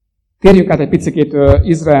Térjünk át egy picikét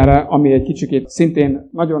Izraelre, ami egy kicsikét szintén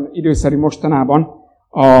nagyon időszerű mostanában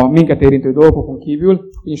a minket érintő dolgokon kívül.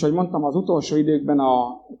 És ahogy mondtam, az utolsó időkben a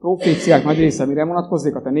proféciák nagy része mire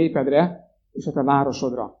vonatkozik? A te népedre és a te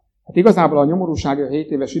városodra. Hát igazából a nyomorúság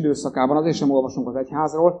 7 éves időszakában azért sem olvasunk az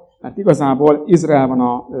egyházról, mert igazából Izrael van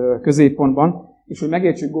a középpontban, és hogy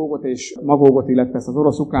megértsük Gógot és Magógot, illetve ezt az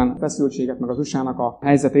orosz-ukrán feszültséget, meg az USA-nak a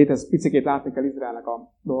helyzetét, ez picikét látni kell Izraelnek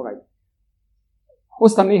a dolgait.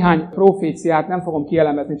 Hoztam néhány proféciát, nem fogom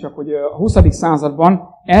kielemezni, csak hogy a 20. században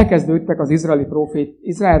elkezdődtek az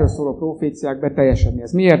Izraelről szóló proféciák beteljesedni.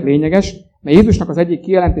 Ez miért lényeges? Mert Jézusnak az egyik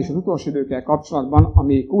kijelentés az utolsó időkkel kapcsolatban,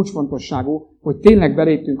 ami kulcsfontosságú, hogy tényleg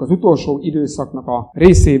beléptünk az utolsó időszaknak a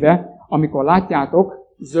részébe, amikor látjátok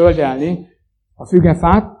zöldelni a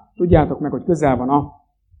fügefát, tudjátok meg, hogy közel van a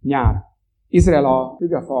nyár. Izrael a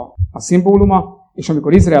fügefa a szimbóluma, és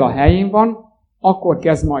amikor Izrael a helyén van, akkor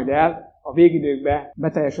kezd majd el a végidőkbe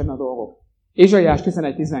beteljesedni a dolgok. Ézsaiás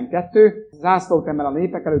 11.12. Zászlót emel a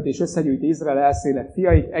népek előtt, és összegyűjti Izrael elszélett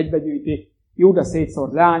fiait, egybegyűjti Júda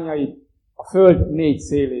szétszórt lányait a föld 4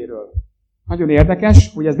 széléről. Nagyon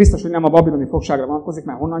érdekes, hogy ez biztos, hogy nem a babiloni fogságra vonatkozik,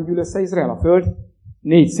 mert honnan gyűl össze Izrael? A föld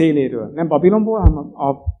 4 széléről. Nem Babilonból, hanem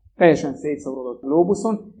a teljesen szétszórodott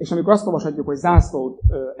glóbuszon, és amikor azt olvashatjuk, hogy zászlót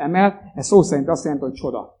emel, ez szó szerint azt jelenti, hogy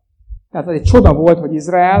csoda. Tehát ez egy csoda volt, hogy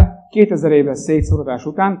Izrael 2000 éves szétszórodás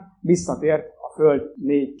után visszatért a föld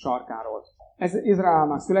 4 sarkáról. Ez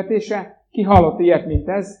Izraelnek születése. Ki hallott ilyet, mint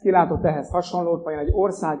ez? Ki látott ehhez hasonlót? Vajon egy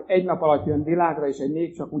ország egy nap alatt jön világra, és egy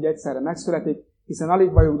nép csak úgy egyszerre megszületik, hiszen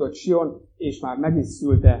alig vajúdott Sion, és már meg is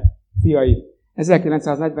szülte fiait.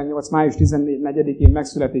 1948. május 14-én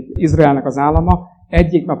megszületik Izraelnek az állama,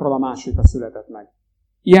 egyik napról a másikra született meg.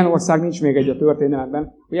 Ilyen ország nincs még egy a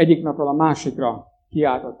történelemben, hogy egyik napról a másikra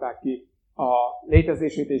kiáltották ki a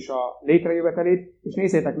létezését és a létrejövetelét, és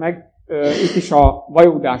nézzétek meg, itt is a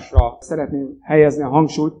vajúdásra szeretném helyezni a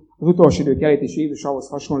hangsúlyt, az utolsó idők jelét is Jézus ahhoz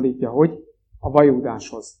hasonlítja, hogy a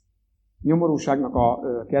vajúdáshoz. Nyomorúságnak a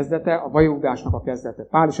kezdete, a vajúdásnak a kezdete.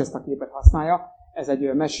 Pál is ezt a képet használja, ez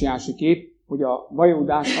egy messiási kép, hogy a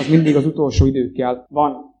vajúdás az mindig az utolsó időkkel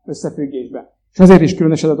van összefüggésben. És azért is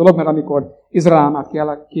különös ez a dolog, mert amikor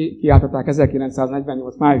Izraelát kiáltották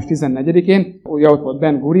 1948. május 14-én, ugye ott volt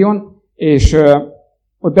Ben Gurion, és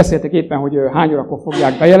ott beszéltek éppen, hogy hány órakor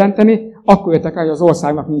fogják bejelenteni, akkor jöttek el, hogy az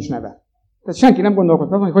országnak nincs neve. Tehát senki nem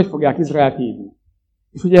gondolkodott azon, hogy fogják Izraelt hívni.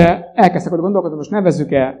 És ugye elkezdtek ott gondolkodni, most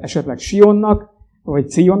nevezzük-e esetleg Sionnak, vagy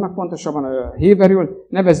Cionnak pontosabban héberül,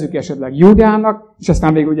 nevezzük esetleg Júdeának, és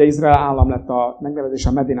aztán végül ugye Izrael állam lett a megnevezés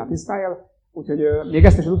a Medinát Izrael, úgyhogy még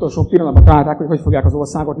ezt is az utolsó pillanatban találták, hogy fogják az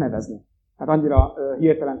országot nevezni. Hát annyira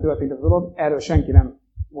hirtelen történt ez a dolog, erről senki nem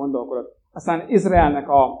gondolkodott. Aztán Izraelnek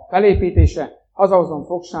a felépítése, hazahozom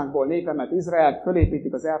fogságból népemet Izraelt,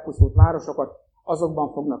 fölépítik az elpusztult városokat,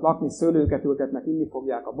 azokban fognak lakni, szőlőket ültetnek, inni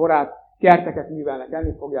fogják a borát, kerteket művelnek,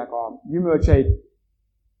 enni fogják a gyümölcseit,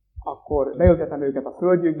 akkor beültetem őket a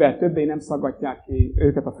földjükbe, többé nem szaggatják ki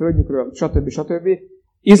őket a földjükről, stb.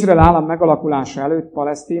 Izrael állam megalakulása előtt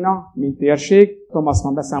Palesztina, mint térség, Thomas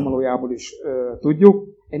Mann beszámolójából is tudjuk,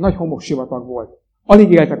 egy nagy homoksivatag volt.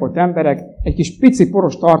 Alig éltek ott emberek, egy kis pici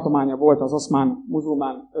poros tartománya volt az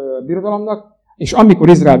oszmán-muzulmán birodalomnak, és amikor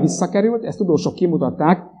Izrael visszakerült, ezt tudósok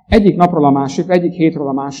kimutatták, egyik napról a másikra, egyik hétről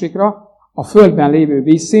a másikra a földben lévő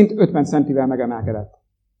vízszint 50 centivel megemelkedett.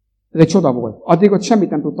 Ez egy csoda volt. Addig ott semmit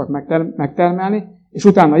nem tudtak megtermelni, és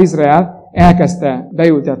utána Izrael elkezdte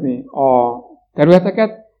beültetni a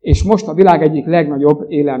területeket, és most a világ egyik legnagyobb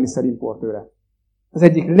élelmiszerimportőre. Az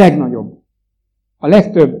egyik legnagyobb. A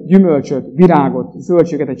legtöbb gyümölcsöt, virágot,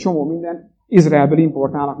 zöldséget, egy csomó minden Izraelből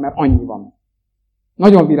importálnak, mert annyi van.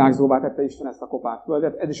 Nagyon virágzóvá tette Isten ezt a kopát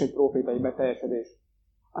földet, ez is egy profétai beteljesedés.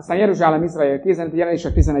 Aztán Jeruzsálem Izrael kézen,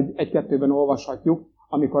 Jelenések 11.1-2-ben olvashatjuk,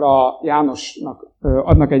 amikor a Jánosnak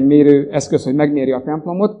adnak egy mérőeszköz, hogy megméri a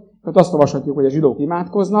templomot, tehát azt olvashatjuk, hogy a zsidók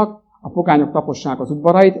imádkoznak, a pogányok tapossák az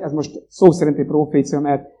udvarait, ez most szó szerinti profécia,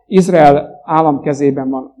 mert Izrael állam kezében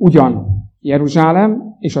van ugyan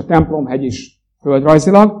Jeruzsálem, és a templomhegy is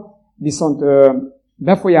földrajzilag, viszont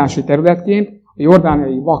befolyási területként a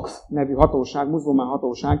jordániai Vakf nevű hatóság, muzulmán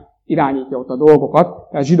hatóság irányítja ott a dolgokat,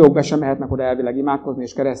 tehát zsidók be sem mehetnek oda elvileg imádkozni,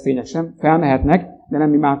 és keresztények sem felmehetnek, de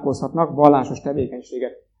nem imádkozhatnak, vallásos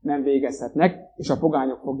tevékenységet nem végezhetnek, és a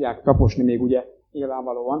pogányok fogják taposni még ugye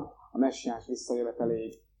nyilvánvalóan a messiás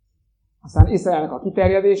visszajöveteléig. Aztán Izraelnek a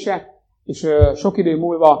kiterjedése, és sok idő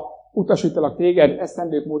múlva utasítalak téged,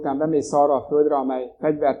 esztendők múltán bemész arra a földre, amely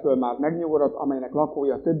fegyvertől már megnyugodott, amelynek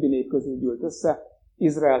lakója a többi nép közül gyűlt össze,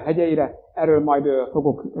 Izrael hegyeire. Erről majd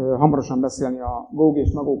fogok hamarosan beszélni a Góg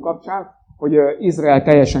és Magóg kapcsán, hogy Izrael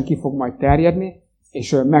teljesen ki fog majd terjedni,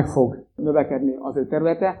 és meg fog növekedni az ő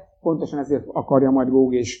területe, pontosan ezért akarja majd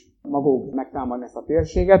Góg és Magóg megtámadni ezt a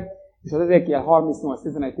térséget, és az Ezékiel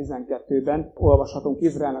 38:11-12-ben olvashatunk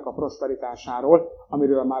Izraelnek a prosperitásáról,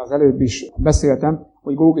 amiről már az előbb is beszéltem,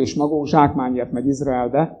 hogy Góg és Magóg zsákmányért megy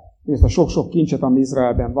Izraelbe, és ezt a sok-sok kincset, ami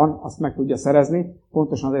Izraelben van, azt meg tudja szerezni,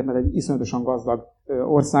 pontosan azért, mert egy iszonyatosan gazdag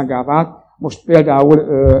országgá vált. Most például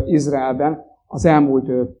Izraelben az elmúlt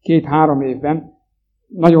 2-3 évben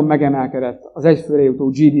nagyon megemelkedett az egyfőre jutó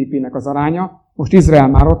GDP-nek az aránya. Most Izrael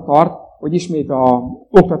már ott tart, hogy ismét a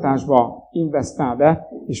oktatásba investál be,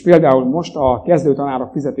 és például most a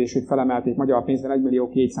kezdőtanárok fizetését felemelték magyar pénzben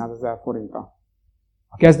 1.200.000 forintra.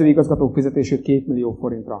 A kezdőigazgatók fizetését 2 millió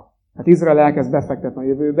forintra. Hát Izrael elkezd befektetni a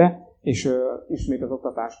jövőbe, és ismét az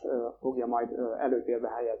oktatást fogja majd előtérbe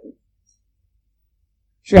helyezni.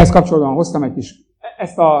 És ehhez kapcsolódóan hoztam egy kis...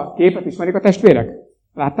 Ezt a képet ismerik a testvérek?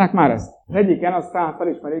 Látták már ezt? Az egyiken az talán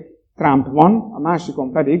felismerik, Trump van, a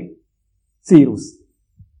másikon pedig Cyrus.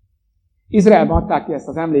 Izraelben adták ki ezt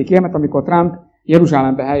az emlékérmet, amikor Trump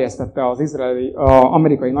Jeruzsálembe helyeztette az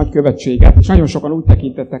amerikai nagykövetséget, és nagyon sokan úgy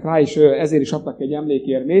tekintettek rá, és ezért is adtak egy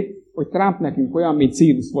emlékérmét, hogy Trump nekünk olyan, mint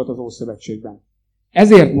Cyrus volt az Ószövetségben.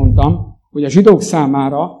 Ezért mondtam, hogy a zsidók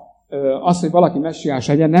számára az, hogy valaki messiás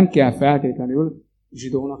legyen, nem kell feltétlenül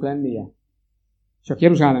zsidónak lennie. Csak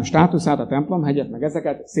Jeruzsálem státuszát, a templomhegyet, meg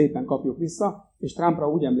ezeket szépen kapjuk vissza, és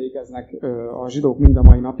Trumpra úgy emlékeznek a zsidók mind a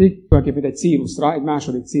mai napig, tulajdonképpen egy Cyrusra, egy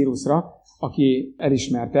második Cyrusra, aki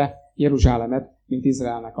elismerte Jeruzsálemet, mint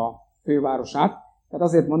Izraelnek a fővárosát. Tehát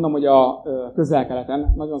azért mondom, hogy a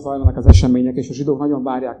Közel-Keleten nagyon zajlanak az események, és a zsidók nagyon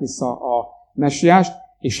várják vissza a messiást,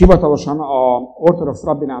 és hivatalosan az ortodox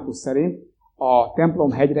rabbinátus szerint a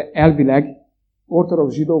templomhegyre elvileg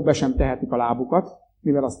ortodox zsidók be sem tehetik a lábukat,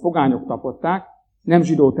 mivel azt pogányok tapották, nem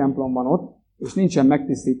zsidó templom van ott, és nincsen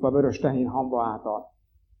megtisztítva a vörös tehén hamva által.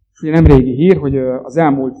 És ugye nem régi hír, hogy az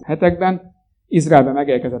elmúlt hetekben Izraelben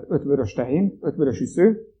megérkezett 5 vörös tehén, 5 vörös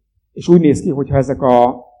üsző, és úgy néz ki, hogyha ezek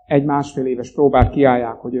a 1-1,5 éves próbát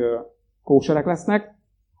kiállják, hogy kóserek lesznek,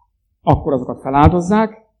 akkor azokat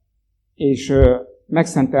feláldozzák, és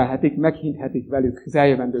megszentelhetik, meghinthetik velük az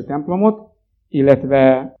eljövendő templomot,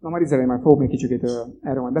 illetve, már Izraelben fogok még kicsit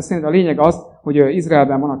erről majd beszélni, de a lényeg az, hogy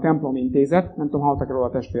Izraelben van a templomintézet, nem tudom, hallottak róla a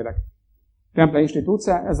testvérek.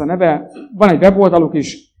 Templominstitúcia, ez a neve, van egy weboldaluk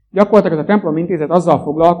is, gyakorlatilag ez a templomintézet azzal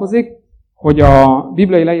foglalkozik, hogy a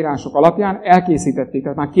bibliai leírások alapján elkészítették,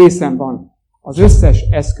 tehát már készen van az összes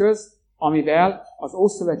eszköz, amivel az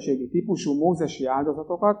ószövetségi típusú mózesi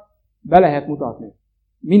áldozatokat be lehet mutatni.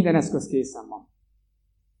 Minden eszköz készen van.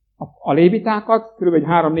 A lévitákat, kb.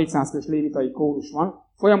 300-400 fős lévitai kórus van,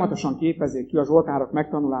 folyamatosan képezzék ki a zsoltárok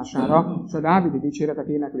megtanulására és a dávidi dicséretek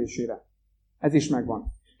éneklésére. Ez is megvan.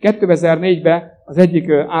 2004-ben az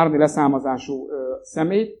egyik árni leszármazású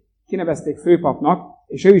személyt kinevezték főpapnak,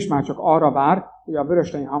 és ő is már csak arra vár, hogy a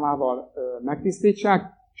vöröstény hamával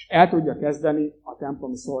megtisztítsák, és el tudja kezdeni a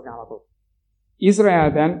templomi szolgálatot.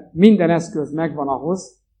 Izraelben minden eszköz megvan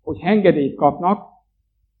ahhoz, hogy engedélyt kapnak,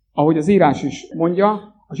 ahogy az írás is mondja,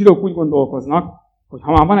 a zsidók úgy gondolkoznak, hogy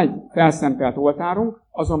ha már van egy felszentelt oltárunk,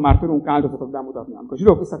 azon már tudunk áldozatot bemutatni. Amikor a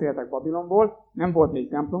zsidók visszatértek Babilonból, nem volt még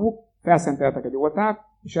templomuk, felszenteltek egy oltárt,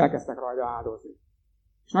 és elkezdtek rajta áldozni.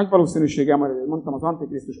 És nagy valószínűséggel, majd, ahogy mondtam, az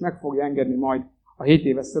Antikrisztus meg fogja engedni majd a 7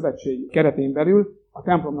 éves szövetség keretén belül a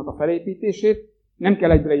templomnak a felépítését. Nem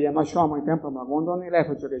kell egyből ilyen nagy salmai templomra gondolni, lehet,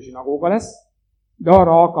 hogy csak egy zsinagóga lesz, de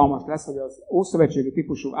arra alkalmas lesz, hogy az ószövetségi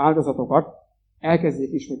típusú áldozatokat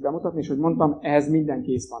elkezdjék ismét bemutatni, és hogy mondtam, ehhez minden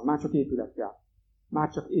kész van, már csak épület kell. Már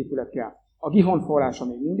csak épület kell. A Gihon forrása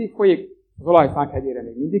még mindig folyik, az olajfák hegyére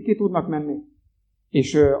még mindig ki tudnak menni,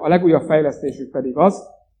 és a legújabb fejlesztésük pedig az,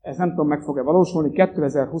 ez nem tudom, meg fog-e valósulni,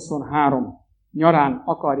 2023 nyarán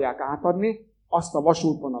akarják átadni azt a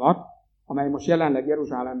vasútvonalat, amely most jelenleg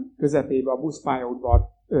Jeruzsálem közepébe a buszpályaudvar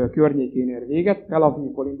környékén ér véget, Tel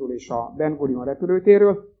Avivból indul és a Ben Gurion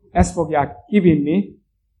repülőtérről. Ezt fogják kivinni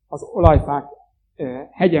az olajfák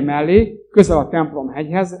hegye mellé, közel a templom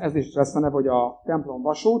hegyhez, ez is lesz a neve, hogy a templom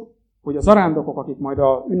vasút, hogy az arándokok, akik majd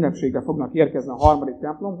a ünnepségre fognak érkezni a harmadik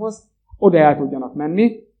templomhoz, oda el tudjanak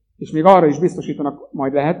menni, és még arra is biztosítanak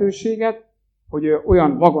majd lehetőséget, hogy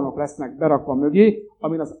olyan vagonok lesznek berakva mögé,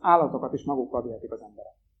 amin az állatokat is magukkal vihetik az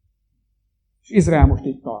emberek. És Izrael most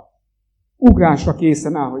itt tart. Ugrásra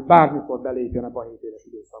készen áll, hogy bármikor belépjen ebbe a 7 éves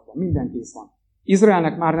időszakban. Minden kész van.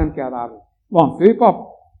 Izraelnek már nem kell várni. Van főpap,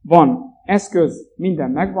 van eszköz,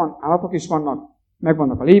 minden megvan, állatok is vannak,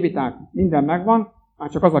 megvannak a léviták, minden megvan, már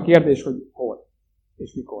csak az a kérdés, hogy hol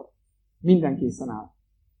és mikor. Minden készen áll.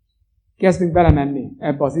 Kezdünk belemenni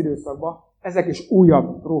ebbe az időszakba, ezek is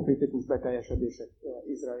újabb profétikus beteljesedések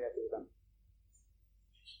Izrael életében.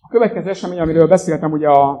 A következő esemény, amiről beszéltem, ugye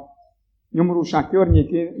a nyomorúság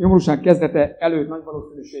környékén, nyomorúság kezdete előtt nagy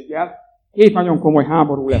valószínűséggel 2 nagyon komoly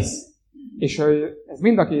háború lesz. És ez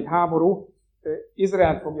mind a 2 háború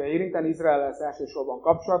Izraelt fogja érinteni, Izrael lesz elsősorban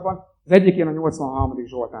kapcsolatban. Az egyikén a 83.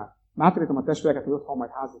 Zsoltár. Bátorítom a testvéreket, hogy otthon majd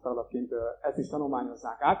házi feladatként ezt is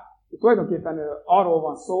tanulmányozzák át. Itt tulajdonképpen arról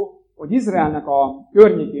van szó, hogy Izraelnek a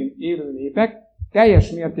környékén élő népek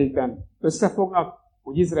teljes mértékben összefognak,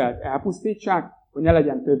 hogy Izraelt elpusztítsák, hogy ne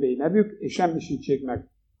legyen többé nevük, és semmisítsék meg.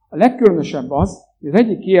 A legkülönösebb az, hogy az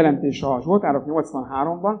egyik kijelentés a Zsoltárok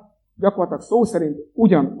 83-ban, gyakorlatilag szó szerint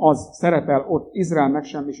ugyanaz szerepel ott Izrael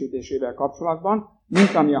megsemmisítésével kapcsolatban,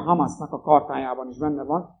 mint ami a Hamasnak a kartájában is benne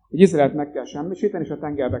van, hogy Izraelt meg kell semmisíteni, és a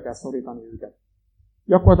tengerbe kell szorítani őket.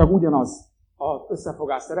 Gyakorlatilag ugyanaz az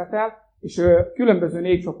összefogás szerepel, és különböző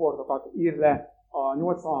népcsoportokat ír le a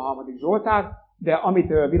 83. Zsoltár, de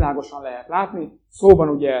amit világosan lehet látni, szóban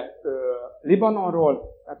ugye Libanonról,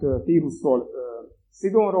 tehát Tírusról,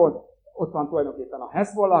 Szidonról, ott van tulajdonképpen a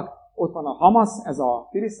Hezbollah, ott van a Hamas, ez a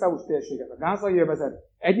filiszteus térség, ez a gázai övezet,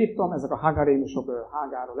 Egyiptom, ezek a hagarénusok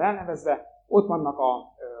Hágáról elnevezve, ott vannak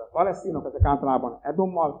a palesztinok, ezek általában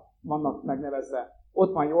Edommal vannak megnevezve,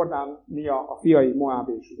 ott van Jordánia, a fiai Moáb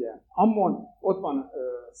és ugye Ammon, ott van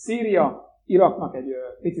Szíria, Iraknak egy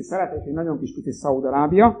pici szelete és egy nagyon kis pici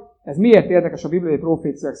Szaúd-Arábia. Ez miért érdekes a bibliai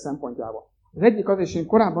proféciák szempontjából? Az egyik az, és én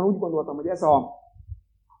korábban úgy gondoltam, hogy ez a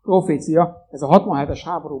profécia, ez a 67-es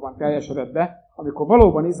háborúban teljesedett be, amikor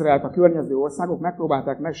valóban Izraelt a környező országok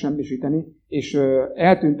megpróbálták megsemmisíteni és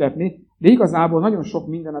eltüntetni, de igazából nagyon sok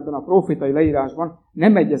minden ebben a profétai leírásban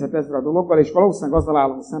nem egyezett ezzel a dologgal, és valószínűleg azzal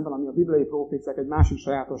állunk szemben, ami a bibliai proféciák egy másik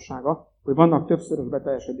sajátossága, hogy vannak többszörös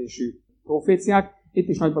beteljesedésű proféciák. Itt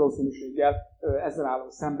is nagy valószínűséggel ezzel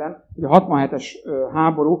állunk szemben, hogy a 67-es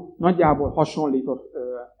háború nagyjából hasonlított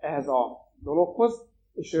ehhez a dologhoz,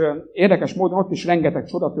 és érdekes módon ott is rengeteg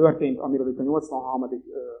csoda történt, amiről itt a 83.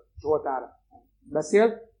 Zsoltár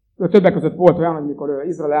beszél. Többek között volt olyan, hogy amikor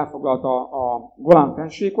Izrael elfoglalta a Golán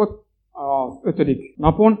fennsíkot az 5.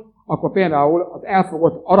 napon, akkor például az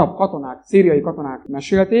elfogott arab katonák, szíriai katonák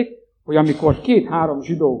mesélték, hogy amikor 2-3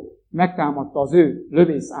 zsidó megtámadta az ő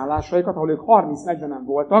lövészállásaikat, ahol ők 30-40-en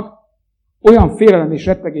voltak, olyan félelem és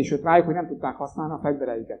rettegés jött rájuk, hogy nem tudták használni a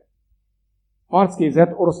fegyvereiket.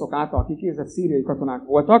 Harcképzett, oroszok által kiképzett szíriai katonák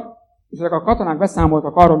voltak, és ezek a katonák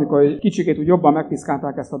beszámoltak arról, amikor kicsikét úgy jobban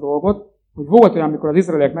megpiszkálták ezt a dolgot, hogy volt olyan, amikor az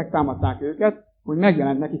izraeliek megtámadták őket, hogy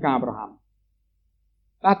megjelent nekik Ábrahám.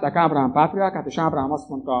 Látták Ábrahám pátriárkát, és Ábrahám azt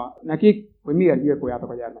mondta nekik, hogy miért gyilkoljátok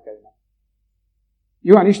a gyermekeimet.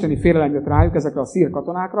 Olyan isteni félelem jött rájuk ezekre a szír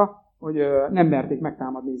katonákra, hogy nem merték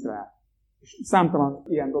megtámadni Izraelt. És számtalan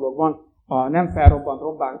ilyen dolog van, a nem felrobbant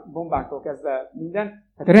bombáktól kezdve minden.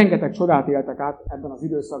 Tehát rengeteg csodát éltek át ebben az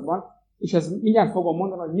időszakban, és ez mindjárt fogom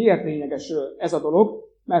mondani, hogy miért lényeges ez a dolog,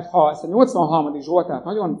 mert ha ezt a 83. Zsoltárt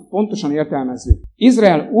nagyon pontosan értelmezzük,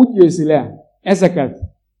 Izrael úgy győzi le ezeket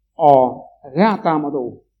a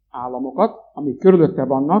rátámadó államokat, amik körülötte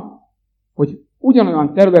vannak, hogy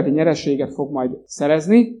ugyanolyan területi nyereséget fog majd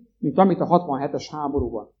szerezni, mint amit a 67-es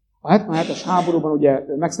háborúban. A 77-es háborúban ugye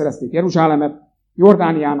megszerezték Jeruzsálemet,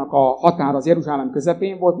 Jordániának a határ az Jeruzsálem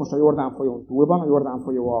közepén volt, most a Jordán folyón túl van, a Jordán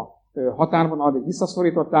folyó a határban, addig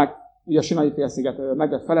visszaszorították, ugye a Sinai félsziget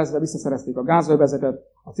meg lett felezve, visszaszerezték a Gázövezetet,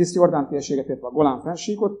 a Cisjordán térséget, illetve a Golán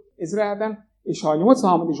fennsíkot Izraelben, és ha a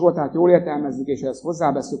 83. Zsoltárt jól értelmezzük, és ezt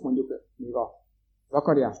hozzáveszünk mondjuk még a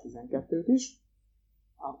Zakariás 12-t is,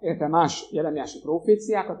 érte más jeleniási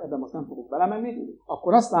proféciákat, ebben most nem fogok belemenni,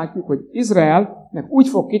 akkor azt látjuk, hogy Izraelnek úgy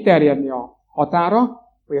fog kiterjedni a határa,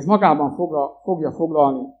 hogy ez magában fogja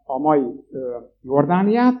foglalni a mai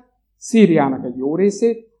Jordániát, Szíriának egy jó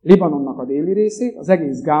részét, Libanonnak a déli részét, az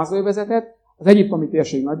egész Gázövezetet, az egyiptomi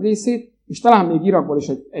térség nagy részét, és talán még Irakból is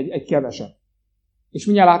egy keveset. És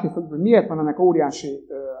mindjárt látni fogjuk, hogy miért van ennek óriási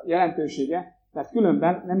jelentősége, mert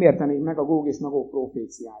különben nem értenénk meg a Góg és Magóg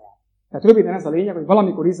proféciáját. Tehát röviden ez a lényeg, hogy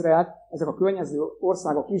valamikor Izrael, ezek a környező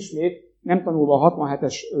országok ismét, nem tanulva a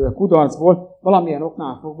 67-es kudarcból, valamilyen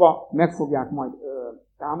oknál fogva meg fogják majd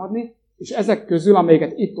támadni, és ezek közül,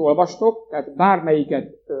 amelyeket itt olvastok, tehát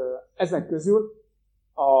bármelyiket ezek közül,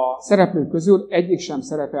 a szereplők közül egyik sem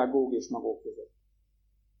szerepel Góg és Magóg között.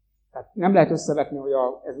 Tehát nem lehet összevetni, hogy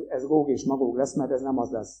ez Góg és Magóg lesz, mert ez nem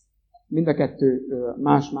az lesz. Mind a kettő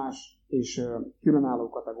más-más és különálló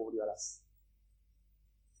kategória lesz.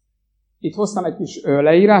 Itt hoztam egy kis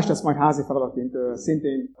leírást, ezt majd házi feladatként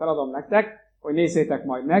szintén feladom nektek, hogy nézzétek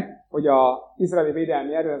majd meg, hogy az izraeli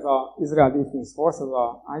védelmi erő, ez az Israel Defense Force, az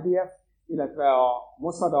a IDF, illetve a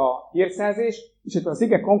Mossad a hírszerzés, és itt az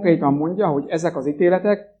ige konkrétan mondja, hogy ezek az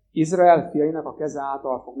ítéletek Izrael fiainak a keze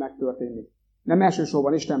által fog megtörténni. Nem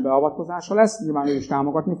elsősorban Isten beavatkozása lesz, nyilván ő is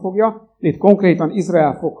támogatni fogja. Itt konkrétan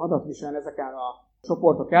Izrael fog hadat viselni ezeken a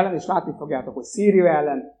csoportok ellen, és látni fogjátok, hogy Szíria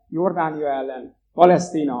ellen, Jordánia ellen,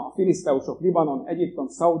 Palesztina, a filiszteusok, Libanon, Egyiptom,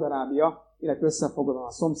 Szaúd-Arábia, illetve összefoglalóan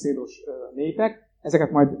a szomszédos népek.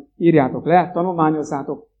 Ezeket majd írjátok le,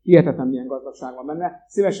 tanulmányozzátok, hihetetlen milyen gazdagság van benne.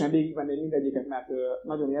 Szívesen végigvenném mindegyiket, mert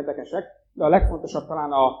nagyon érdekesek, de a legfontosabb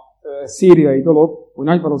talán a szíriai dolog, hogy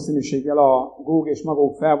nagy valószínűséggel a Góg és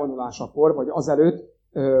Magóg felvonulásakor, vagy azelőtt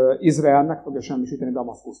Izrael meg fogja semmisíteni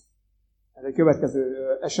Damaszkuszt. Ez egy következő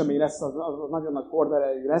esemény lesz, az nagyon nagy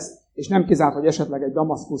horderejű lesz, és nem kizárt, hogy esetleg egy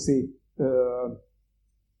damaszkuszi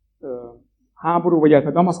háború, vagy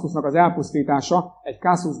illetve Damaszkusznak az elpusztítása, egy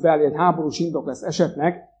casus belli, egy háborús indok lesz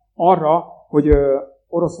esetleg arra, hogy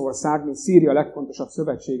Oroszország, mint Szíria legfontosabb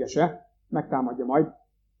szövetségese, megtámadja majd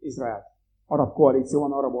Izraelt. Arab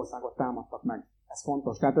koalícióban arab országot támadtak meg. Ez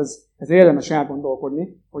fontos. Tehát ez érdemes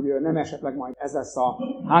elgondolkodni, hogy nem esetleg majd ez lesz a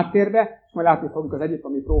háttérbe, és majd látni fogjuk az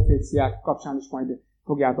egyiptomi proféciák kapcsán is majd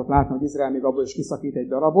fogjátok látni, hogy Izrael még abból is kiszakít egy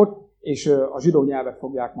darabot, és a zsidó nyelvet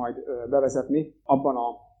fogják majd bevezetni abban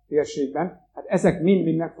a térségben. Hát ezek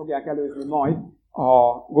mind meg fogják előzni majd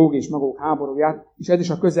a Góg és Magóg háborúját, és ez is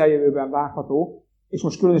a közeljövőben várható, és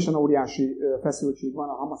most különösen óriási feszültség van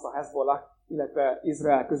a Hamas, a Hezbollah, illetve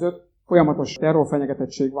Izrael között. Folyamatos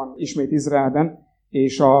terrorfenyegetettség van ismét Izraelben,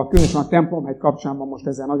 és különösen a templomhegy kapcsán van most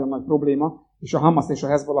ezzel nagyon nagy probléma, és a Hamas és a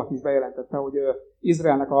Hezbollah is bejelentette, hogy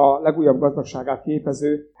Izraelnek a legújabb gazdagságát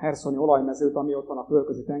képező herszoni olajmezőt, ami ott van a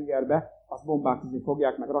Földközi tengerbe, azt bombázni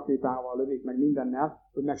fogják, meg rakétával lövik, meg mindennel,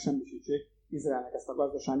 hogy megsemmisítsék Izraelnek ezt a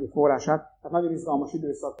gazdasági forrását. Tehát nagyon izgalmas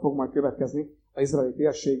időszak fog majd következni az izraeli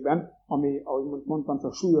térségben, ami, ahogy mondtam,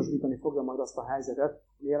 csak súlyosbítani fogja majd azt a helyzetet,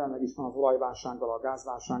 ami jelenleg is van az olajválsággal, a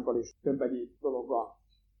gázválsággal és több egyéb dologgal.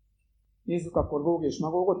 Nézzük akkor Góg és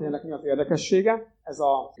Magógot, hogy ennek mi az érdekessége. Ez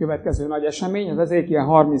a következő nagy esemény, az Ezékiel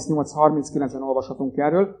 38-39-ben olvashatunk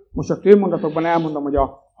erről. Most csak tőmondatokban elmondom, hogy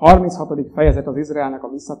a 36. fejezet az Izraelnek a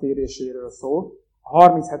visszatéréséről szól, a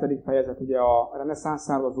 37. fejezet ugye a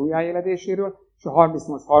reneszánszáról, az újjáéledéséről, és a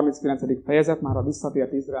 38-39. fejezet már a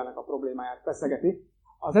visszatért Izraelnek a problémáját feszegeti.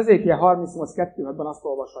 Az Ezékiel 38-2-ben azt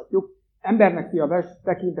olvashatjuk: embernek fia,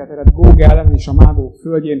 tekintetedet Góg ellen és a Mágóg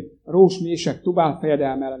földjén, Rós, Mések, Tubál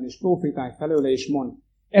fejedelme ellen, és profétálj felőle, és mond.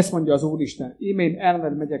 Ezt mondja az Úristen: én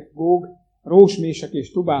ellened megyek, Góg, Rós, Mések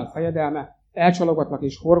és Tubál fejedelme, elcsalogatlak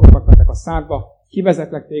és horgogatlak a szádba,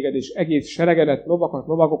 kivezetlek téged és egész seregedet, lovakat,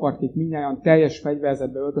 lovagokat, akik mindnyájan teljes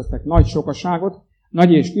fegyverzetbe öltöztek nagy sokaságot,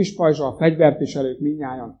 nagy és kis pajzsal, fegyvert viselők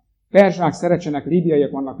mindnyájan. Perzsák, szerecsenek,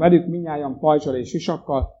 lídiaiak vannak velük, mindnyájan pajzsal és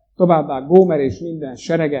sisakkal, továbbá Gómer és minden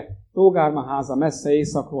serege, Tógármaháza messze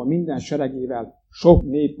északról minden seregével, sok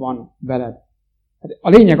nép van veled. A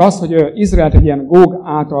lényeg az, hogy Izraelt egy ilyen Góg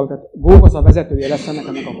által, tehát Góg az a vezetője lesz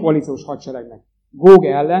ennek a koalíciós hadseregnek. Góg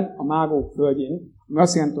ellen a Mágóg földjén, ami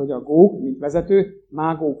azt jelenti, hogy a Góg, mint vezető,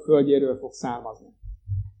 Mágóg földjéről fog származni.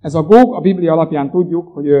 Ez a Góg, a Biblia alapján tudjuk,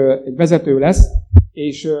 hogy egy vezető lesz,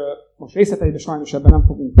 és most részleteibe sajnos ebben nem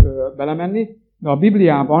fogunk belemenni, de a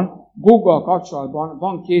Bibliában Góggal kapcsolatban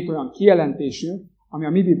van két olyan kijelentésünk, ami a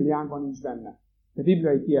mi Bibliánkban nincs benne. De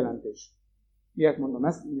bibliai kijelentés. Miért mondom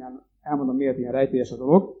ezt? Elmondom, miért ilyen rejtélyes a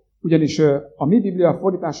dolog. Ugyanis a mi Biblia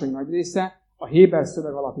fordításai nagy része a héber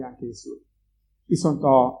szöveg alapján készül. Viszont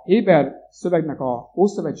a héber szövegnek a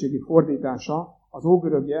ószövetségi fordítása, az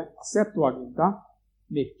ógörögje, a Septuaginta,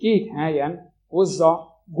 még két helyen hozza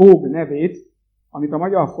Góg nevét, amit a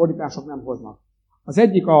magyar fordítások nem hoznak. Az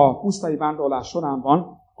egyik a pusztai vándorlás során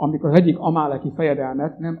van, amikor az egyik amáleki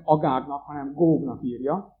fejedelmet nem Agágnak, hanem Gógnak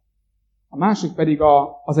írja. A másik pedig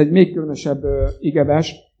az egy még különösebb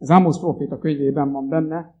igevers, az Ámosz próféta könyvében van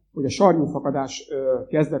benne, hogy a sarjúfakadás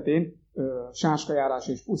kezdetén sáskajárás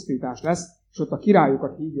és pusztítás lesz, és ott a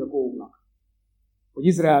királyokat hívja Gógnak, hogy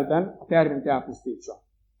Izraelben a tervényt elpusztítsa.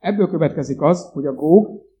 Ebből következik az, hogy a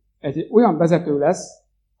Góg egy olyan vezető lesz,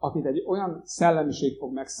 akit egy olyan szellemiség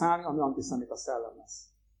fog megszállni, ami antiszemita szellem lesz.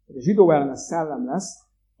 Egy zsidó ellenes szellem lesz,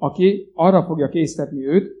 aki arra fogja késztetni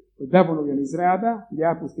őt, hogy bevonuljon Izraelbe, hogy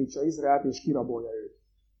elpusztítsa Izraelt és kirabolja őt.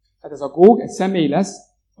 Tehát ez a Góg egy személy lesz,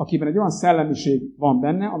 akiben egy olyan szellemiség van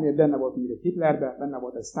benne, ami benne volt mondjuk egy Hitlerbe, benne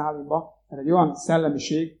volt egy Sztálinba, tehát egy olyan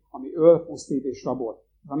szellemiség, ami öl, pusztít és rabol.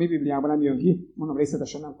 A mi Bibliában nem jön ki, mondom,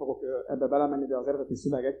 részletesen nem fogok ebbe belemenni, de az eredeti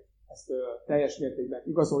szövegek ezt teljes mértékben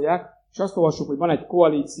igazolják. És azt olvassuk, hogy van egy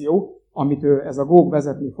koalíció, amit ez a Góg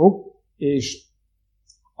vezetni fog, és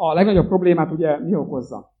a legnagyobb problémát ugye mi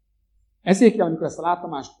okozza? Ezékiel, amikor ezt a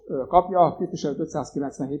látomást kapja, Krisztus előtt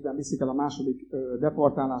 597-ben viszik el a második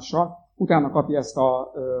deportálással, utána kapja ezt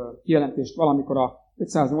a kijelentést valamikor a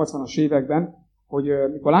 580-as években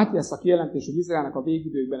hogy mikor látja ezt a kijelentést, hogy Izraelnek a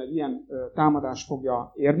végidőkben egy ilyen támadás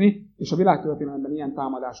fogja érni, és a világtörténelemben ilyen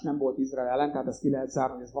támadás nem volt Izrael ellen, tehát ezt ki lehet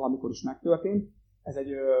zárni, hogy ez valamikor is megtörtént, ez egy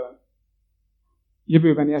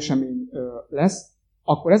jövőbeni esemény lesz,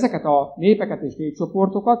 akkor ezeket a népeket és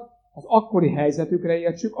népcsoportokat az akkori helyzetükre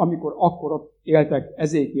értsük, amikor akkor ott éltek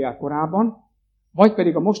Ezékiel korában, vagy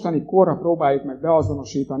pedig a mostani korra próbáljuk meg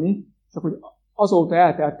beazonosítani, csak hogy azóta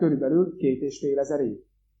eltelt körülbelül 2500 év.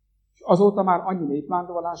 És azóta már annyi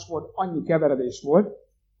népvándorlás volt, annyi keveredés volt,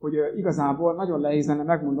 hogy igazából nagyon nehéz lenne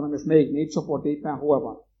megmondani, hogy most melyik népcsoport éppen hol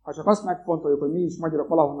van. Ha csak azt megfontoljuk, hogy mi is magyarok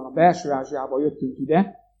valahonnan a belső Ázsiából jöttünk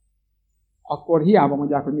ide, akkor hiába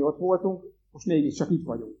mondják, hogy mi ott voltunk, most mégiscsak itt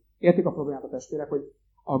vagyunk. Értik a problémát a testvérek, hogy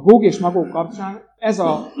a Góg és Magóg kapcsán ez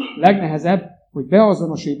a legnehezebb, hogy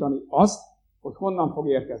beazonosítani azt, hogy honnan fog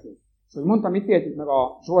érkezni. És hogy mondtam, itt értjük meg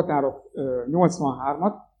a Zsoltárok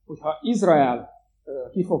 83-at, hogyha Izrael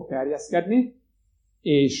ki fog terjeszkedni,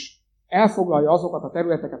 és elfoglalja azokat a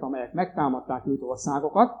területeket, amelyek megtámadták őt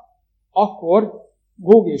országokat, akkor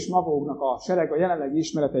Góg és Magógnak a sereg a jelenlegi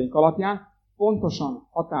ismereteink alapján pontosan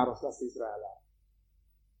határos lesz Izraellel.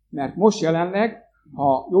 Mert most jelenleg,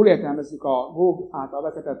 ha jól értelmezzük a Góg által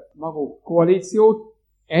vezetett Magóg koalíciót,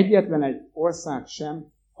 egyetlen egy ország sem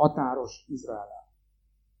határos Izraellel.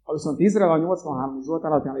 Ha viszont Izrael a 83.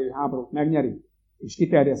 Zsoltár alapján lévő háborút megnyeri, és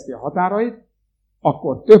kiterjeszti a határait,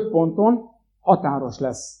 akkor több ponton határos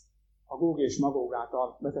lesz a Góg és Magóg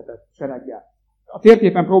által vezetett sereggel. A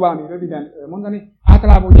térképen próbálom így röviden mondani.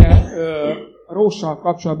 Általában ugye Róssal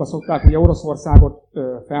kapcsolatban szokták ugye Oroszországot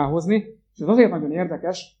felhozni, és ez azért nagyon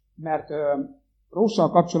érdekes, mert Róssal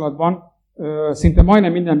kapcsolatban szinte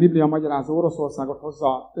majdnem minden Biblia magyarázó Oroszországot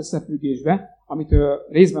hozza összefüggésbe, amit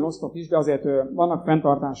részben osztok is, de azért vannak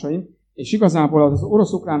fenntartásaim, és igazából az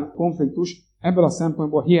orosz-ukrán konfliktus ebből a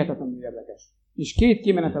szempontból hihetetlenül érdekes. És két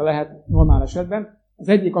kimenetre lehet normál esetben. Az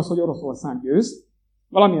egyik az, hogy Oroszország győz,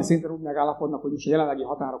 valamilyen szinten úgy megállapodnak, hogy most a jelenlegi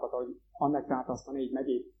határokat, ahogy annektált azt a 4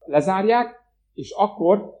 megyét lezárják, és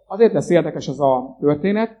akkor azért lesz érdekes ez a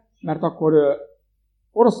történet, mert akkor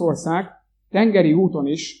Oroszország tengeri úton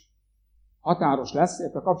is határos lesz,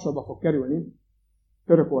 illetve kapcsolatba fog kerülni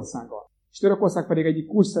Törökországgal. És Törökország pedig egyik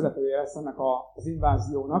kulcs szereplője lesz ennek az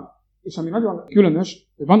inváziónak, és ami nagyon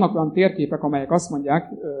különös, hogy vannak olyan térképek, amelyek azt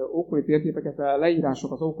mondják, ókori térképeket,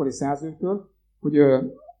 leírások az ókori szerzőktől, hogy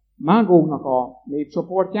Mágógnak a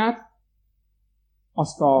népcsoportját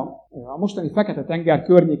azt a mostani Fekete-tenger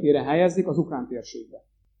környékére helyezik az ukrán térségbe.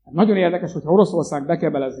 Nagyon érdekes, hogy ha Oroszország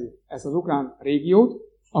bekebelezi ezt az ukrán régiót,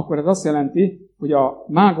 akkor ez azt jelenti, hogy a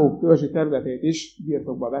Mágóg törzsi területét is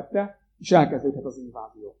birtokba vette, és elkezdődhet az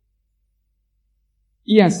invázió.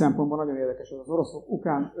 Ilyen szempontból nagyon érdekes ez az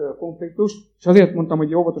orosz-ukrán konfliktus, és azért mondtam,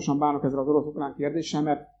 hogy óvatosan bánok ezzel az orosz-ukrán kérdéssel,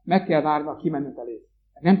 mert meg kell várni a kimenetelét.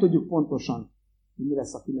 Nem tudjuk pontosan, hogy mi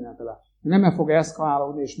lesz a kimenetele. Nem fog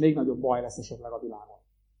eszkalálódni, és még nagyobb baj lesz esetleg a világon.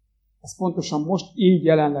 Ez pontosan most így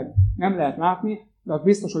jelenleg nem lehet látni, de az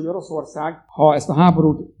biztos, hogy Oroszország, ha ezt a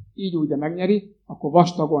háborút így úgy megnyeri, akkor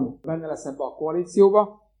vastagon benne lesz ebbe a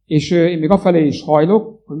koalícióba, és én még afelé is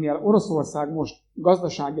hajlok, hogy mivel Oroszország most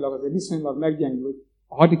gazdaságilag azért viszonylag meggyengült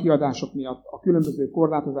a hadikiadások miatt, a különböző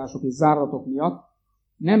korlátozások és záratok miatt,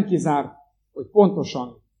 nem kizár, hogy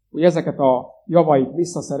pontosan, hogy ezeket a javait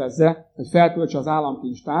visszaszerezze, hogy feltöltse az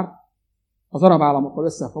államkincstárt, az arab államokkal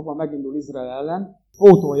összefogva megindul Izrael ellen,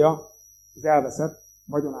 pótolja az elveszett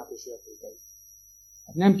vagyonát és értékeit.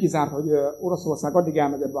 Nem kizárt, hogy Oroszország addig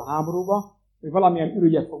elmegy ebbe a háborúba, hogy valamilyen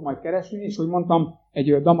ürügyet fog majd keresni, és hogy mondtam,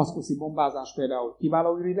 egy damaszkuszi bombázás például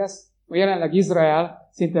kiváló ürügy lesz, hogy jelenleg Izrael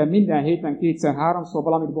szinte minden héten 2-3-szor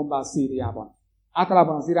valamit bombáz Szíriában.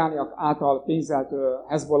 Általában az irániak által pénzelt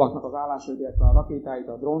Hezbollahnak az állásait, illetve a rakétáit,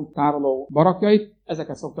 a drón tároló barakjait,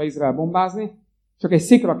 ezeket szokta Izrael bombázni. Csak egy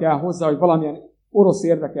szikra kell hozzá, hogy valamilyen orosz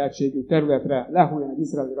érdekeltségű területre lehújjon egy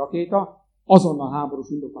izraeli rakéta, azonnal háborús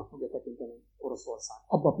indoknak fogja tekinteni Oroszország.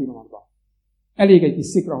 Abban a pillanatban. Elég egy kis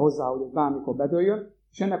szikra hozzá, hogy ez bármikor bedőljön,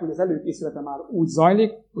 és ennek, hogy az előkészülete már úgy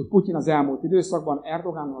zajlik, hogy Putyin az elmúlt időszakban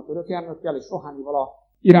Erdogánnal, a török elnökkel és Rohanival a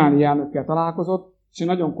iráni elnökkel találkozott, és egy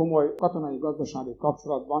nagyon komoly katonai gazdasági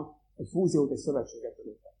kapcsolatban egy fúziót, egy szövetséget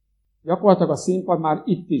kötöttek. Gyakorlatilag a színpad már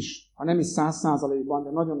itt is, ha nem is 100%-ban, de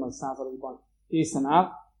nagyon nagy százalékban készen áll,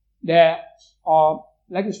 de a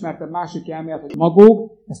legismertebb másik elmélet, hogy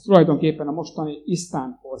Magóg, ez tulajdonképpen a mostani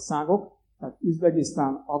isztán országok, tehát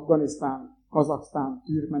Üzbegisztán, Afganisztán, Kazaksztán,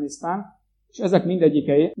 Türkmenisztán, és ezek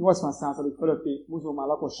mindegyike 80% fölötti muzulmán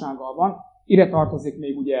lakossággal van. Ide tartozik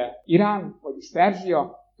még ugye Irán, vagyis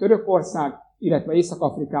Perzsia, Törökország, illetve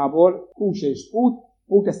Észak-Afrikából Kús és Pút.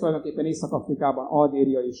 Pút ez tulajdonképpen Észak-Afrikában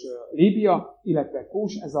Algéria és Líbia, illetve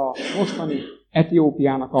Kús, ez a mostani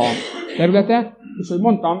Etiópiának a területe, és hogy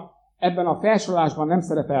mondtam, ebben a felsorolásban nem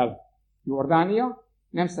szerepel Jordánia,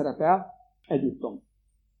 nem szerepel Egyiptom.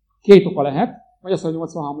 Két oka lehet, vagy az, hogy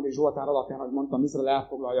 83. Zsoltár alapján, ahogy mondtam, Izrael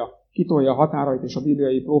elfoglalja, kitolja a határait, és a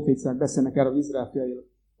bibliai proféciák beszélnek erről, hogy Izrael fiai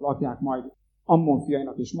lakják majd Ammon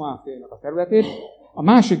fiainak és Moab fiainak a területét. A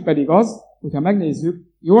másik pedig az, hogyha megnézzük,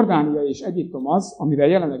 Jordánia és Egyiptom az, amivel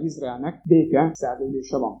jelenleg Izraelnek béke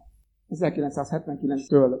szerződése van.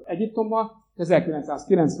 1979-től Egyiptomban,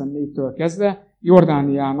 1994-től kezdve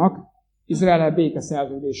Jordániának Izraellel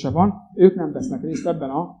békeszerződése van, ők nem vesznek részt ebben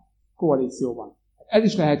a koalícióban. Ez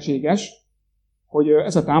is lehetséges, hogy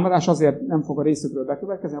ez a támadás azért nem fog a részükről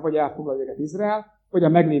bekövetkezni, vagy elfoglalja őket Izrael, hogy a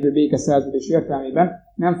meglévő békeszerződés értelmében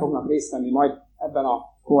nem fognak részt venni majd ebben a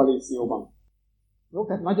koalícióban. Jó,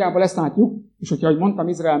 tehát nagyjából ezt látjuk, és hogyha, ahogy mondtam,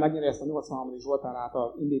 Izrael megnyeri ezt a 83. Zsoltár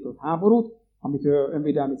által indított háborút, amit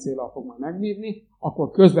önvédelmi céllal fog majd megvívni,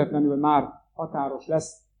 akkor közvetlenül már határos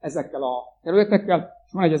lesz ezekkel a területekkel,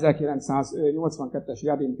 és van egy 1982-es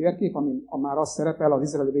Jadin térkép, amin már azt szerepel, az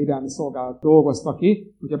izraeli védelmi szolgálat dolgozta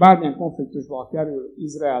ki, hogyha bármilyen konfliktusba kerül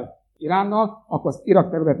Izrael Iránnal, akkor azt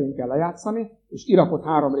Irak területén kell lejátszani, és Irakot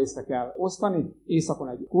 3 részre kell osztani, északon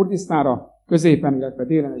egy Kurdisztánra, középen, illetve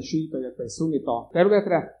délen egy síita, illetve egy szunnita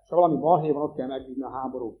területre, és ha valami balhé van, ott kell megvívni a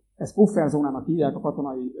háborút. Ezt pufferzónának hívják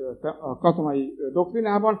a katonai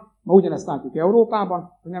doktrinában, ma ugyanezt látjuk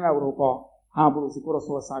Európában, hogy nem Európa háborúzik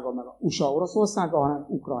Oroszországgal, meg a USA Oroszországgal, hanem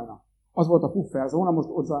Ukrajna. Az volt a pufferzóna, most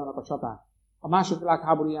ott zajlanak a csaták. A második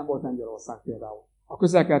világháború ilyen volt Lengyelország például. A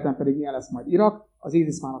Közel-Keleten pedig ilyen lesz majd Irak, az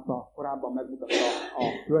ISIS már korábban megmutatta a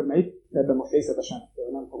körmeit, de ebben most részletesen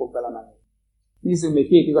nem fogok belemenni. Nézzünk még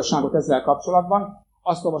 2 igazságot ezzel kapcsolatban.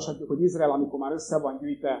 Azt olvashatjuk, hogy Izrael, amikor már össze van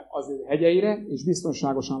gyűjtve az ő hegyeire, és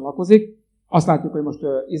biztonságosan lakozik, azt látjuk, hogy most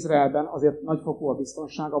Izraelben azért nagyfokú a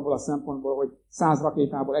biztonság abból a szempontból, hogy 100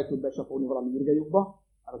 rakétából egy tud becsapódni valami ürgejukba,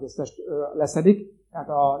 mert az összes leszedik. Tehát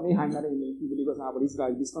a néhány merénylőn kívül igazából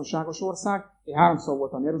Izrael biztonságos ország. Én 3-szor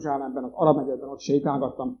voltam Jeruzsálemben, az arab negyedben ott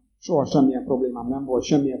sétálgattam, soha semmilyen problémám nem volt,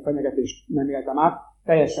 semmilyen fenyegetést nem éltem át,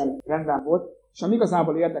 teljesen rendben volt. És ami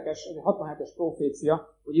igazából érdekes, ez a 67-es profécia,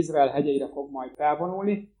 hogy Izrael hegyeire fog majd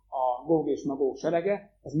felvonulni, a Góg és Magóg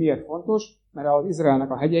serege. Ez miért fontos? Mert az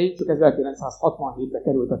Izraelnek a hegyei csak 1967-ben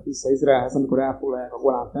kerültek vissza Izraelhez, amikor elfoglalják a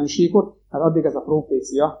Golán fennsíkot, tehát addig ez a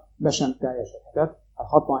profécia be sem teljesedhetett, hát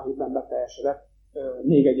 67-ben beteljesedett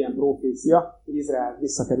még egy ilyen profécia, hogy Izrael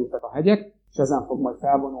visszakerültek a hegyek, és ezen fog majd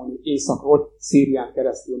felvonulni északról, Szírián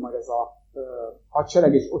keresztül majd ez a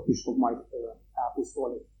hadsereg, és ott is fog majd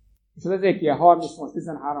elpusztulni. És az Ezékiel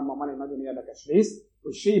 38-13-ban van egy nagyon érdekes rész,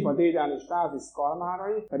 hogy Séba, Dédán és Tárzisz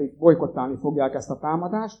kalmárai pedig bojkottálni fogják ezt a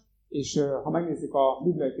támadást, és ha megnézzük a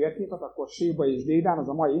bibliai térképet, akkor Séba és Dédán az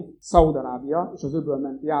a mai Szaúd-Arábia és az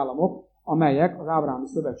öbölmenti államok, amelyek az Ábrahámi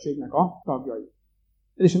szövetségnek a tagjai.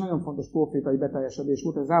 Ez is egy nagyon fontos profétai beteljesedés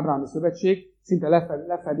volt, hogy az Ábrahámi szövetség szinte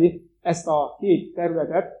lefedi ezt a 2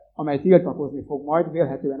 területet, amely tiltakozni fog majd,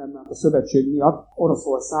 vélhetően ebben a szövetség miatt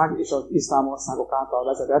Oroszország és az iszlám országok által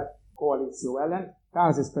vezetett koalíció ellen.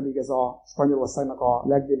 Tárzisz pedig ez a Spanyolországnak a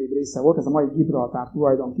legdélibb része volt, ez a mai Gibraltár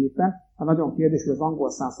tulajdonképpen. Hát nagyon kérdés, hogy az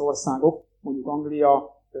angolszász országok, mondjuk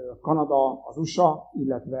Anglia, Kanada, az USA,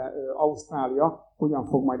 illetve Ausztrália hogyan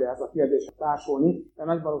fog majd ehhez a kérdéshez társulni, de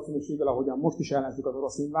nagy valószínűséggel, ahogyan most is ellenzik az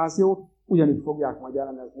orosz inváziót, ugyanígy fogják majd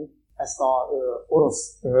ellenezni ezt a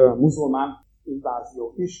orosz muzulmán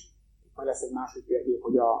inváziót is. Majd lesz egy másik kérdés,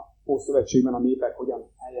 hogy a Ószövetségben a népek hogyan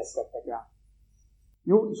helyezkedtek el.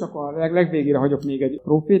 Jó, és akkor a legvégére hagyok még egy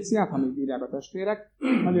proféciát, ha még bírják a testvérek.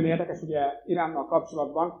 Nagyon érdekes, ugye Iránnal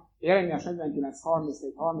kapcsolatban, Jelenések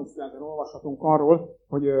 49-34-39-ben olvashatunk arról,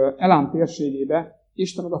 hogy Elám térségébe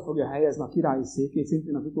Isten oda fogja helyezni a királyi székét,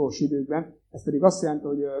 szintén az utolsó időkben. Ez pedig azt jelenti,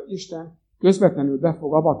 hogy Isten közvetlenül be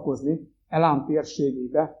fog avatkozni Elám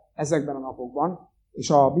térségébe ezekben a napokban, és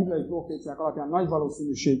a bibliai proféciák alapján nagy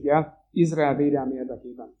valószínűséggel Izrael védelmi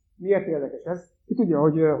érdekében. Miért érdekes ez? Ki tudja,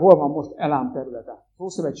 hogy hol van most Elám területe? Az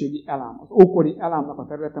ószövetségi Elám, az ókori Elámnak a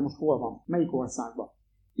területe most hol van? Melyik országban?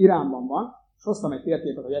 Iránban van, és hoztam egy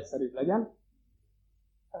térképet, hogy egyszerűbb legyen.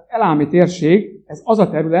 Az elámi térség, ez az a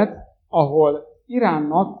terület, ahol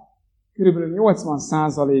Iránnak kb.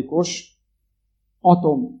 80%-os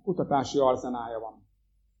atomkutatási arzenája van.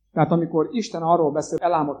 Tehát amikor Isten arról beszél,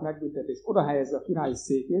 Elámot megbüntet és oda helyezi a királyi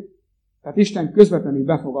székét, tehát Isten közvetlenül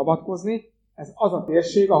be fog avatkozni, ez az a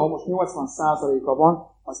térség, ahol most 80%-a van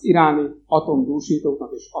az iráni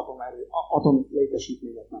atomdúsítóknak és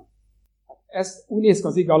atomlétesítményeknek. Ez úgy néz ki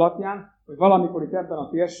az ige alapján, hogy valamikor itt ebben a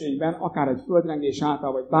térségben, akár egy földrengés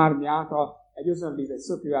által, vagy bármi által, egy özönvíz, egy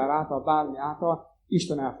szökőár által, bármi által,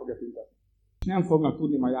 Isten el fogja tüntetni. És nem fognak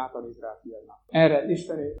tudni majd átadni Izrael fiainak. Erre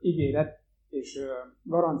Isten ígéret és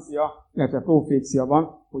garancia, illetve profécia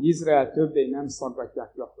van, hogy Izrael többé nem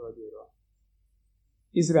szaggatják ki a földjéről.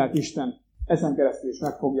 Izraelt Isten ezen keresztül is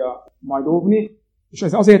meg fogja majd óvni, és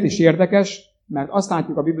ez azért is érdekes, mert azt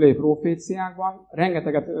látjuk a bibliai proféciákban,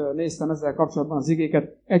 rengeteget néztem ezzel kapcsolatban az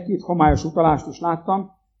igéket, egy-két homályos utalást is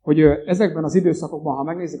láttam, hogy ezekben az időszakokban, ha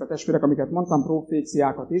megnézik a testvérek, amiket mondtam,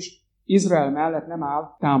 proféciákat is, Izrael mellett nem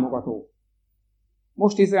áll támogató.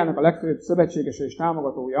 Most Izraelnek a legfőbb szövetségese és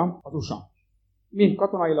támogatója az USA. Mind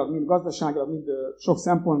katonailag, mind gazdaságilag, mind sok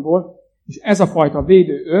szempontból, és ez a fajta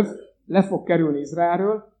védőöv le fog kerülni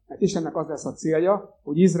Izraelről, mert Istennek az lesz a célja,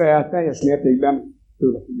 hogy Izrael teljes mértékben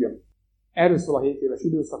tőle függjön. Erről szól a 7 éves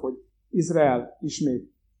időszak, hogy Izrael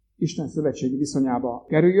ismét Isten szövetségi viszonyába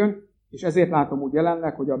kerüljön, és ezért látom úgy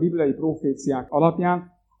jelenleg, hogy a bibliai proféciák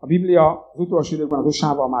alapján a Biblia az utolsó időkben az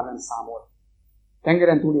USA-val már nem számol.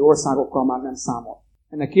 Tengeren túli országokkal már nem számol.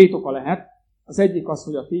 Ennek 2 oka lehet. Az egyik az,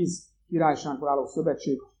 hogy a 10 királyságból álló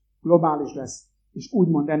szövetség globális lesz, és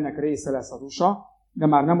úgymond ennek része lesz az USA, de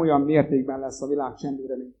már nem olyan mértékben lesz a világ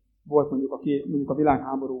csendőre, mint volt mondjuk a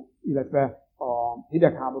világháború, illetve a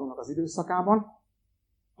hidegháborúnak az időszakában.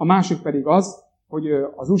 A másik pedig az, hogy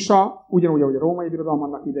az USA, ugyanúgy, ahogy a római birodalom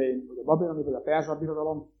annak idején, vagy a babiloni, vagy a perzsa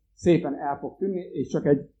birodalom szépen el fog tűnni, és csak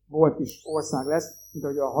egy volt kis ország lesz, mint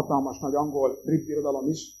ahogy a hatalmas nagy angol-brit birodalom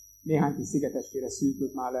is néhány kis szigeteskére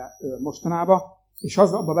szűkült már le mostanába. És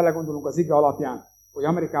abba belegondolunk az ige alapján, hogy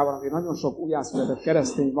Amerikában azért nagyon sok újjászületett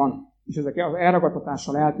keresztény van, és ezek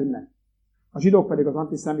elragadtatással eltűnnek. A zsidók pedig az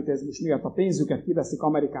antiszemitizmus miatt a pénzüket kiveszik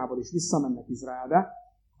Amerikából és visszamennek Izraelbe,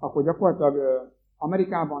 akkor gyakorlatilag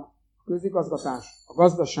Amerikában a közigazgatás, a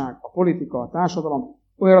gazdaság, a politika, a társadalom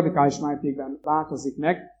olyan radikális mértékben változik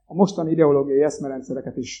meg, a mostani ideológiai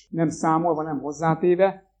eszmerendszereket is nem számolva, nem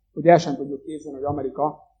hozzátéve, hogy el sem tudjuk képzelni, hogy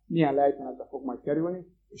Amerika milyen lejtmenetbe fog majd kerülni,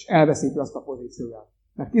 és elveszíti azt a pozícióját.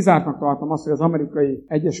 Mert kizártnak tartom azt, hogy az Amerikai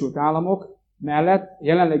Egyesült Államok mellett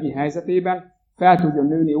jelenlegi helyzetében fel tudjon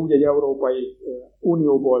nőni úgy egy Európai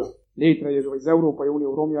Unióból létrejövő, vagy az Európai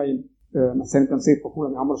Unió romjain, mert szerintem szét fog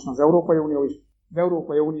hullani hamarosan az Európai Unió is, az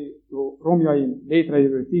Európai Unió romjain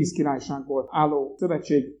létrejövő 10 királyságból álló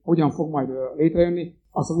szövetség hogyan fog majd létrejönni,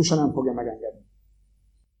 azt az USA nem fogja megengedni.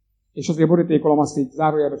 És azért borítékolom azt így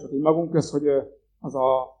zárójelben csak így magunk közt, hogy az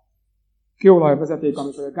a kőolajvezeték, a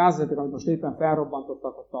gázvezeték, amit most éppen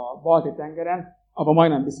felrobbantottak ott a Balti-tengeren, abban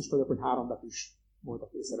majdnem biztos vagyok, hogy 3 betűs volt a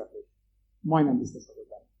főszereplő. Majdnem biztos vagyok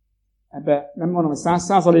benne. Ebbe nem mondom, hogy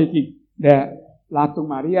 100%-ig, de láttunk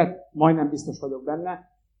már ilyet, majdnem biztos vagyok benne,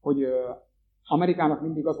 hogy Amerikának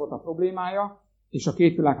mindig az volt a problémája, és a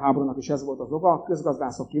 2 világháborúnak is ez volt az oka,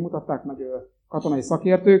 közgazdászok kimutatták, meg katonai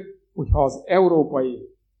szakértők, hogyha az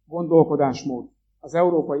európai gondolkodásmód, az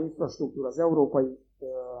európai infrastruktúra, az európai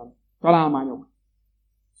találmányok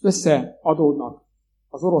összeadódnak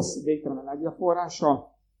az orosz végtelen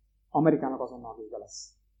energiaforrással, Amerikának azonnal vége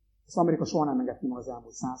lesz. Ezt Amerika soha nem engedte meg az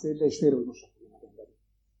elmúlt 100 évben, és félre, hogy most sem fogja megengedni.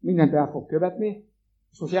 Mindent el fog követni,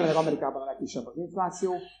 és most jelenleg Amerikában a legkisebb az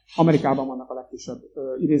infláció, Amerikában vannak a legkisebb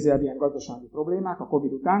idézőjelben ilyen gazdasági problémák a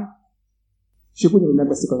Covid után, és ők ugyanúgy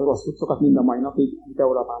megveszik az orosz cuccokat mind a mai napig, amit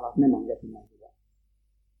Európának nem engedni meg.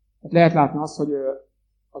 Hát lehet látni azt, hogy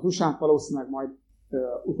az USA valószínűleg majd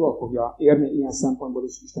utol fogja érni ilyen szempontból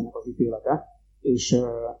is Istennek az ítélete, és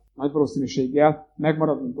nagy valószínűséggel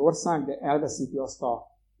megmarad, mint ország, de elveszíti azt a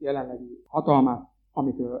jelenlegi hatalmát,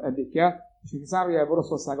 amit eddig kell. És egy zárójelben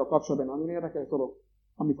Oroszországgal kapcsolatban nagyon érdekes dolog,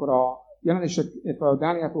 amikor a Jelenések, illetve a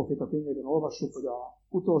Dániel próféta könyvében olvassuk, hogy a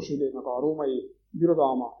utolsó időknek a római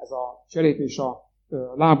birodalma, ez a cserép és a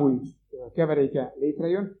lábúj keveréke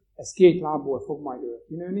létrejön, ez 2 lábból fog majd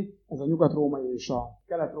kinőni, ez a nyugat-római és a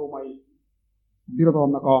kelet-római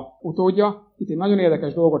birodalomnak a utódja. Itt egy nagyon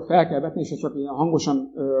érdekes dolgot fel kell vetni, és csak ilyen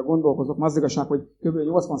hangosan gondolkozok, az igazság, hogy kb.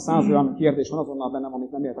 80% olyan kérdés van azonnal bennem,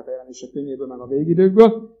 amit nem értek a Jelenések könyvéből, meg a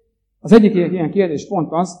végidőkből. Az egyik ilyen kérdés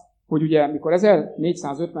pont az, hogy ugye mikor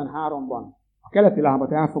 1453-ban a keleti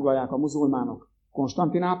lábat elfoglalják a muzulmánok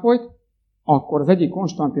Konstantinápolyt, akkor az egyik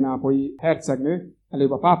konstantinápolyi hercegnő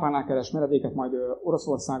előbb a pápánál keres meredéket majd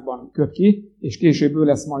Oroszországban köt ki, és később ő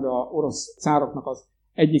lesz majd a orosz cároknak az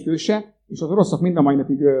egyik őse, és az oroszok mind a mai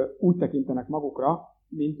napig úgy tekintenek magukra,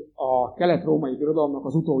 mint a kelet-római birodalomnak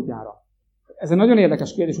az utódjára. Ez egy nagyon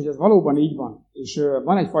érdekes kérdés, hogy ez valóban így van, és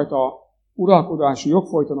van egyfajta uralkodási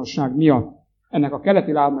jogfolytonosság miatt ennek a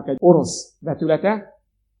keleti lábnak egy orosz vetülete,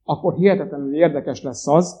 akkor hihetetlenül érdekes lesz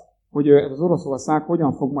az, hogy ez az Oroszország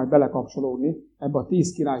hogyan fog majd belekapcsolódni ebbe a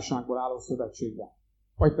 10 királyságból álló szövetségbe.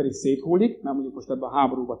 Vagy pedig széthullik, mert mondjuk most ebbe a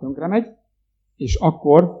háborúba tönkre megy, és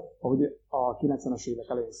akkor, ahogy a 90-es évek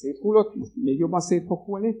elején széthullott, most még jobban szét fog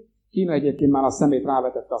hullni, Kína egyébként már a szemét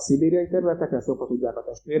rávetette a szibériai területekre, ezt jobban tudják a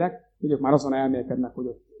testvérek, hogy ők már azon elmélkednek, hogy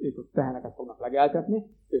ők ott teheneket fognak legeltetni,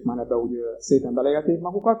 ők már ebbe úgy szépen beleélték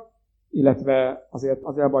magukat, illetve azért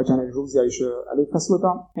Azerbajdzsán és Grúzia is elég feszült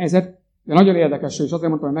a helyzet. De nagyon érdekes, és azért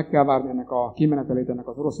mondtam, hogy meg kell várni ennek a kimenetelét ennek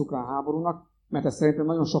az orosz-ukrán háborúnak, mert ez szerintem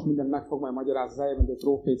nagyon sok mindent meg fog majd magyarázni az eljövendő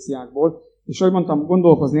proféciákból. És ahogy mondtam,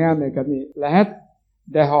 gondolkozni, elmélkedni lehet,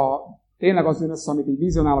 de ha tényleg az jön össze, amit így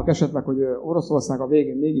vizionálok esetleg, hogy Oroszország a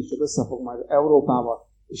végén mégiscsak összefog majd Európával,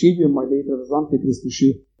 és így jön majd létre az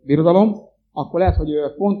antikrisztusi birodalom, akkor lehet, hogy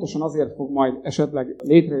pontosan azért fog majd esetleg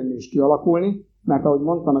létrejönni és kialakulni, mert ahogy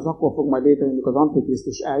mondtam, ez akkor fog majd létrejönni, amikor az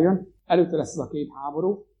antikrisztus eljön, előtte lesz ez a két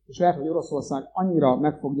háború, és lehet, hogy Oroszország annyira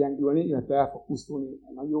meg fog gyengülni, illetve el fog pusztulni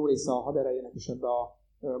egy jó része a haderejének is ebbe a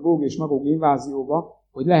Góg és Magóg invázióba,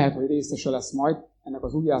 hogy lehet, hogy részese lesz majd ennek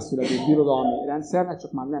az újjászületett birodalmi rendszernek,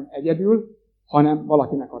 csak már nem egyedül, hanem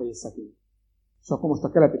valakinek a részeként. És akkor most a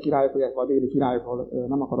keleti királyok, illetve a déli királyokról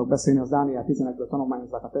nem akarok beszélni, az Dániel 11-ből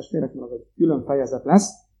tanulmányozzák a testvérek, mert az egy külön fejezet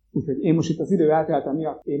lesz. Úgyhogy én most itt az idő eltelte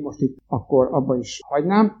miatt, én most itt akkor abba is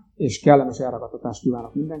hagynám, és kellemes elragadtatást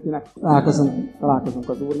kívánok mindenkinek. Találkozunk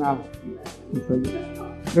az Úrnál, úgyhogy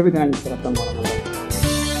röviden ennyit szerettem volna mondani.